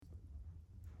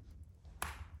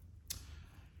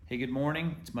Hey, good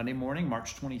morning. It's Monday morning,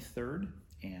 March 23rd,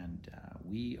 and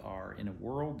we are in a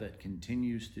world that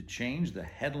continues to change. The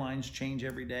headlines change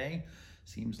every day.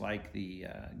 Seems like the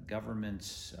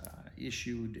government's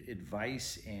issued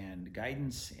advice and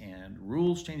guidance and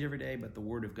rules change every day, but the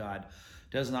Word of God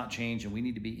does not change, and we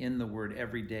need to be in the Word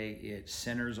every day. It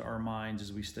centers our minds,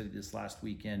 as we studied this last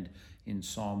weekend in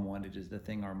Psalm 1. It is the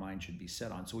thing our mind should be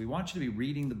set on. So we want you to be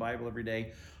reading the Bible every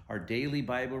day. Our daily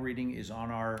Bible reading is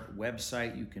on our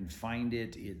website. You can find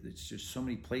it. It's just so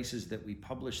many places that we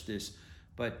publish this.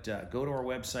 But go to our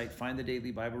website, find the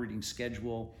daily Bible reading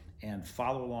schedule, and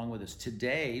follow along with us.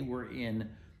 Today, we're in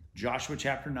Joshua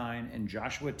chapter 9 and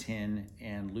Joshua 10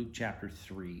 and Luke chapter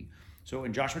 3. So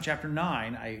in Joshua chapter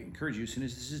 9, I encourage you, as soon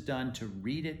as this is done, to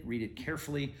read it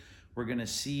carefully. We're going to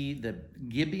see the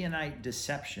Gibeonite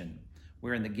deception,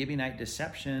 where in the Gibeonite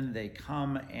deception, they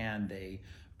come and they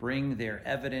bring their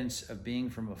evidence of being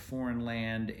from a foreign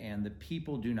land, and the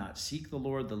people do not seek the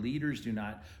Lord. The leaders do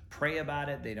not pray about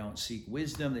it. They don't seek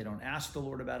wisdom. They don't ask the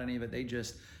Lord about any of it. They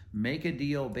just make a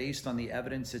deal based on the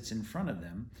evidence that's in front of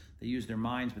them. They use their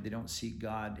minds, but they don't seek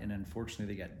God, and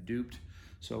unfortunately, they got duped.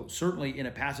 So certainly in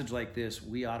a passage like this,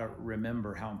 we ought to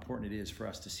remember how important it is for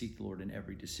us to seek the Lord in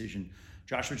every decision.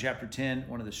 Joshua chapter 10,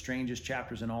 one of the strangest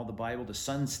chapters in all the Bible. The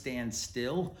sun stands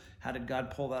still. How did God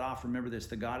pull that off? Remember this,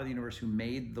 the God of the universe who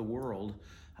made the world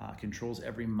controls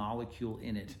every molecule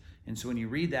in it. And so when you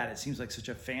read that, it seems like such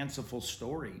a fanciful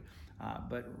story.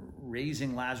 But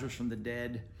raising Lazarus from the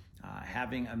dead,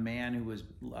 having a man who was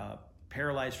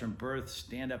paralyzed from birth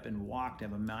stand up and walk, to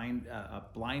have a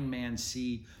blind man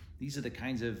see. These are the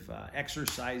kinds of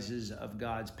exercises of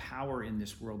God's power in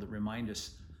this world that remind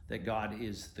us that God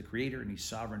is the creator and he's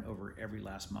sovereign over every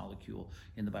last molecule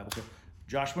in the Bible. So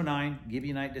Joshua 9,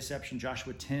 Gibeonite deception.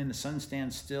 Joshua 10, the sun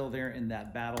stands still there in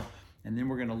that battle. And then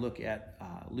we're going to look at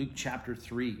Luke chapter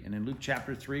 3. And in Luke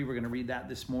chapter 3, we're going to read that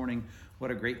this morning. What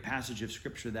a great passage of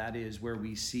scripture that is, where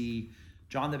we see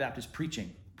John the Baptist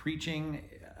preaching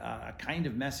a kind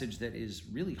of message that is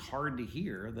really hard to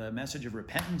hear, the message of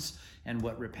repentance and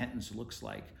what repentance looks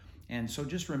like. And so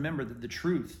just remember that the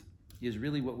truth is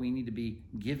really what we need to be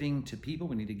giving to people.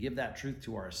 We need to give that truth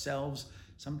to ourselves.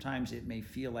 Sometimes it may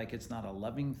feel like it's not a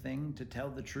loving thing to tell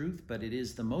the truth, but it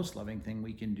is the most loving thing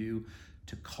we can do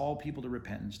to call people to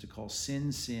repentance, to call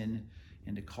sin, sin,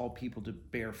 and to call people to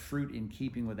bear fruit in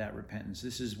keeping with that repentance.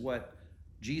 This is what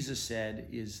Jesus said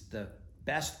is the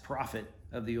best prophet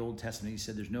of the Old Testament. He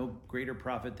said there's no greater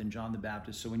prophet than John the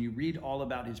Baptist. So when you read all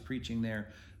about his preaching there,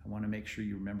 I want to make sure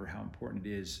you remember how important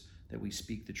it is that we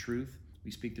speak the truth. We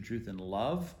speak the truth in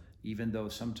love, even though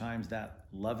sometimes that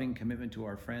loving commitment to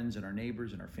our friends and our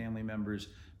neighbors and our family members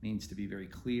means to be very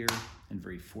clear and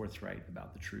very forthright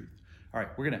about the truth. All right,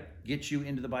 we're going to get you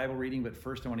into the Bible reading, but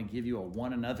first I want to give you a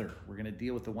one another. We're going to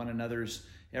deal with the one another's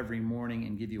every morning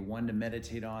and give you one to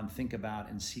meditate on, think about,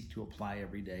 and seek to apply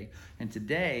every day. And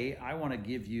today I want to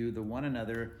give you the one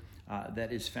another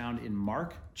that is found in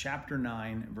Mark chapter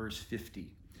 9, verse 50.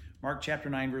 Mark chapter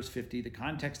 9, verse 50, the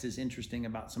context is interesting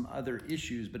about some other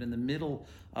issues, but in the middle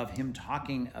of him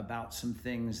talking about some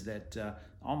things that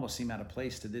almost seem out of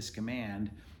place to this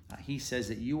command, he says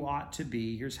that you ought to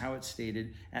be, here's how it's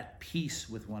stated, at peace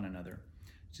with one another.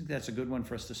 I think that's a good one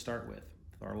for us to start with.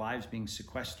 Our lives being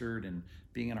sequestered and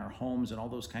being in our homes and all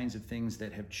those kinds of things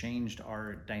that have changed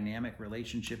our dynamic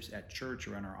relationships at church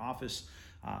or in our office.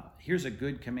 Here's a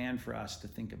good command for us to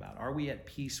think about. Are we at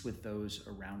peace with those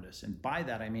around us? And by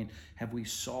that, I mean, have we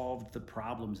solved the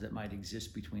problems that might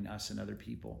exist between us and other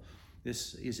people?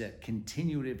 This is a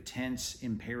continuative tense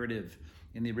imperative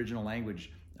in the original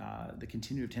language. The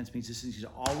continuative tense means this needs to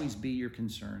always be your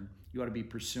concern. You ought to be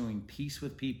pursuing peace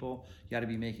with people. You ought to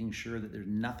be making sure that there's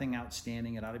nothing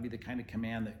outstanding. It ought to be the kind of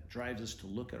command that drives us to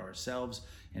look at ourselves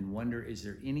and wonder, is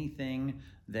there anything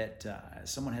that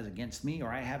someone has against me or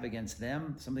I have against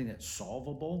them, something that's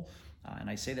solvable? And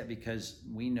I say that because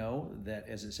we know that,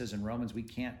 as it says in Romans, we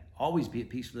can't always be at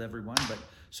peace with everyone, but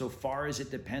so far as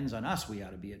it depends on us, we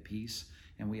ought to be at peace.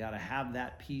 And we ought to have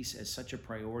that peace as such a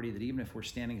priority that even if we're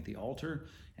standing at the altar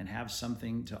and have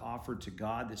something to offer to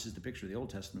God, this is the picture of the Old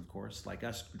Testament, of course, like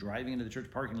us driving into the church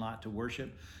parking lot to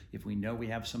worship, if we know we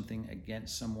have something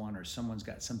against someone or someone's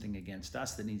got something against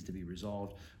us that needs to be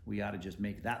resolved, we ought to just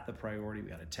make that the priority.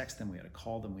 We ought to text them, we ought to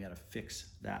call them, we ought to fix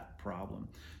that problem.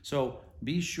 So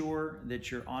be sure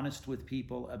that you're honest with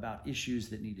people about issues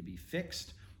that need to be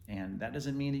fixed. And that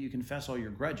doesn't mean that you confess all your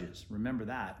grudges. Remember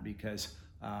that, because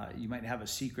you might have a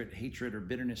secret hatred or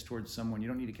bitterness towards someone. You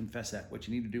don't need to confess that. What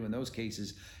you need to do in those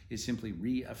cases is simply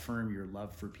reaffirm your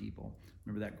love for people.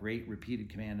 Remember that great repeated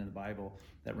command in the Bible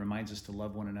that reminds us to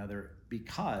love one another,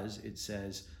 because it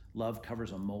says, Love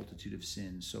covers a multitude of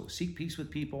sins. So seek peace with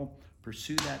people,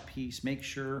 pursue that peace, make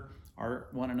sure our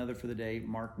one another for the day,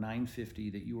 Mark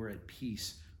 9:50, that you are at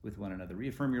peace with one another.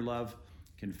 Reaffirm your love,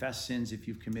 confess sins if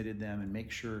you've committed them, and make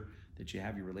sure that you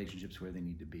have your relationships where they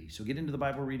need to be. So get into the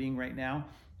Bible reading right now,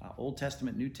 Old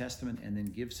Testament, New Testament, and then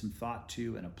give some thought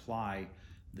to and apply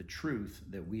the truth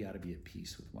that we ought to be at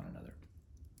peace with one another.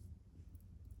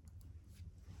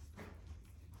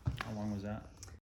 How long was that?